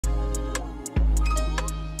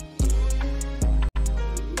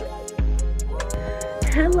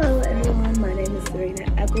Hello everyone, my name is Serena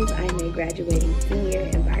Echols. I am a graduating senior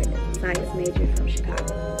environmental science major from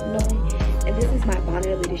Chicago, Illinois, and this is my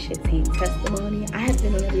Bonner leadership team testimony. I have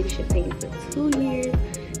been on the leadership team for 2 years.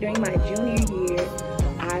 During my junior year,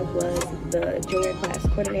 I was the junior class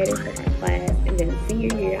coordinator for my class, and then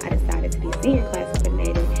senior year, I decided to be senior class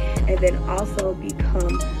coordinator, and then also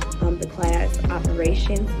become the class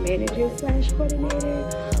operations manager / coordinator.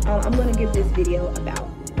 I'm going to give this video about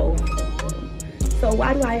both of them. So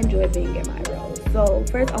why do I enjoy being in my role? So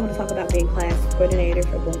first I want to talk about being class coordinator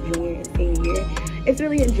for both junior and senior year. It's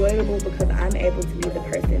really enjoyable because I'm able to be the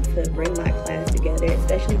person to bring my class together,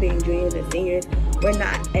 especially being juniors and seniors. We're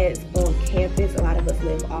not as on campus. A lot of us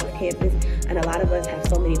live off campus, and a lot of us have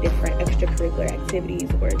so many different extracurricular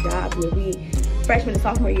activities or jobs where freshman and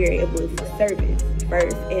sophomore year, it was service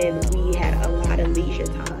first, and we had a lot of leisure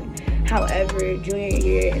time. However, junior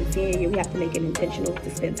year and senior year, we have to make it intentional to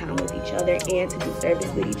spend time with each other and to do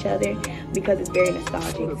service with each other because it's very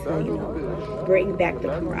nostalgic to, bring back the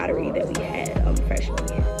camaraderie that we had freshman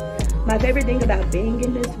year. My favorite thing about being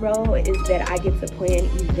in this role is that I get to plan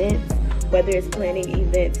events, whether it's planning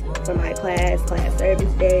events for my class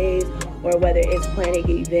service days, or whether it's planning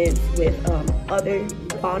events with other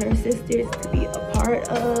Bonner sisters to be a part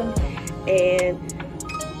of. And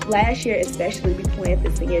last year especially, we planned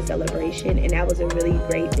the senior celebration, and that was a really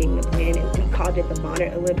great thing to plan. And we called it the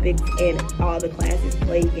Bonner Olympics, and all the classes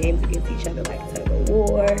played games against each other like tug of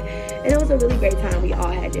war, and it was a really great time. We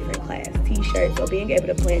all had different class t-shirts, so being able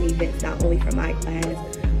to plan events not only for my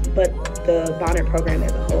class but the Bonner program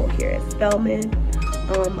as a whole here at Spelman.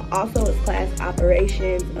 Also as class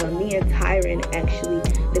operations, me and Tyron actually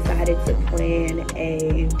decided to plan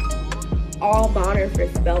a all Bonner for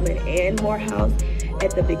Spelman and Morehouse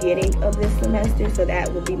at the beginning of this semester, so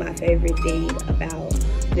that will be my favorite thing about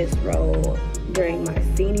this role during my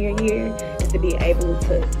senior year, is to be able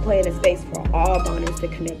to plan a space for all Bonners to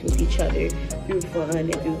connect with each other through fun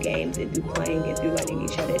and through games and through playing and through learning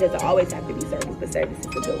each other. It doesn't always have to be service, but service is a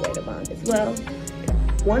good way to bond as well.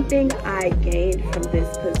 One thing I gained from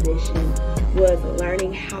this position was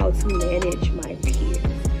learning how to manage my peers.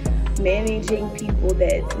 Managing people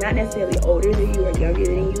that's not necessarily older than you or younger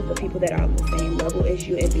than you, but people that are on the same level as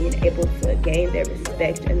you, and being able to gain their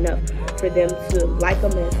respect enough for them to like a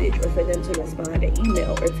message or for them to respond to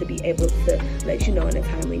email or to be able to let you know in a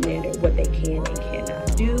timely manner what they can and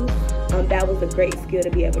cannot do. That was a great skill to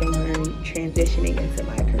be able to learn transitioning into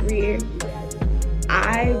my career.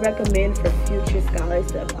 I recommend for future scholars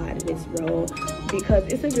to apply to this role because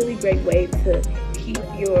it's a really great way to keep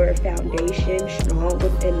your foundation strong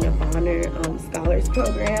within the Bonner Scholars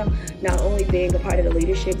Program. Not only being a part of the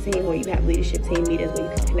leadership team, where you have leadership team meetings where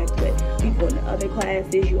you can connect with people in the other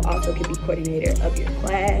classes, you also can be coordinator of your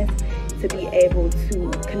class to be able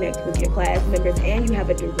to connect with your class members, and you have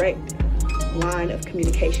a direct line of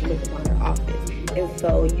communication with the Bonner office. And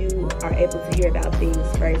so you are able to hear about things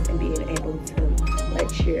first and being able to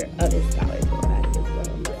let your other scholars know about it as well.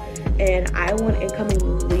 And I want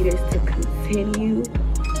incoming leaders to continue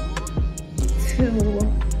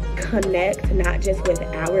to connect not just with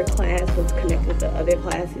our class, but to connect with the other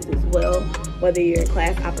classes as well. Whether you're a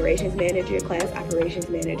class operations manager's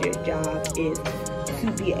job is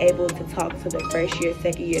to be able to talk to the first year,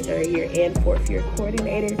 second year, third year, and fourth year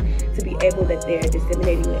coordinators to be able that they're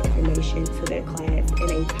disseminating the information to their class in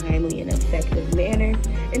a timely and effective manner,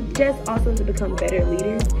 and just also to become better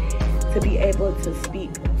leaders, to be able to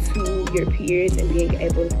speak to your peers and being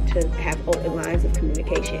able to have open lines of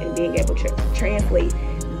communication and being able to translate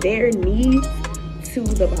their needs to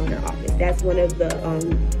the Bonner office. That's one of the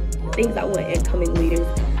things I want incoming leaders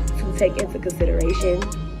to take into consideration,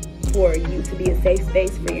 for you to be a safe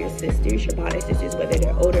space for your sisters, your Bonner sisters, whether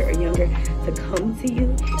they're older or younger, to come to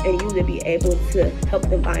you and you to be able to help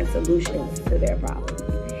them find solutions to their problems.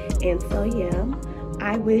 And so yeah,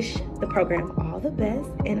 I wish the program all the best,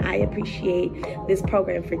 and I appreciate this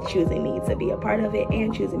program for choosing me to be a part of it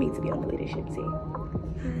and choosing me to be on the leadership team.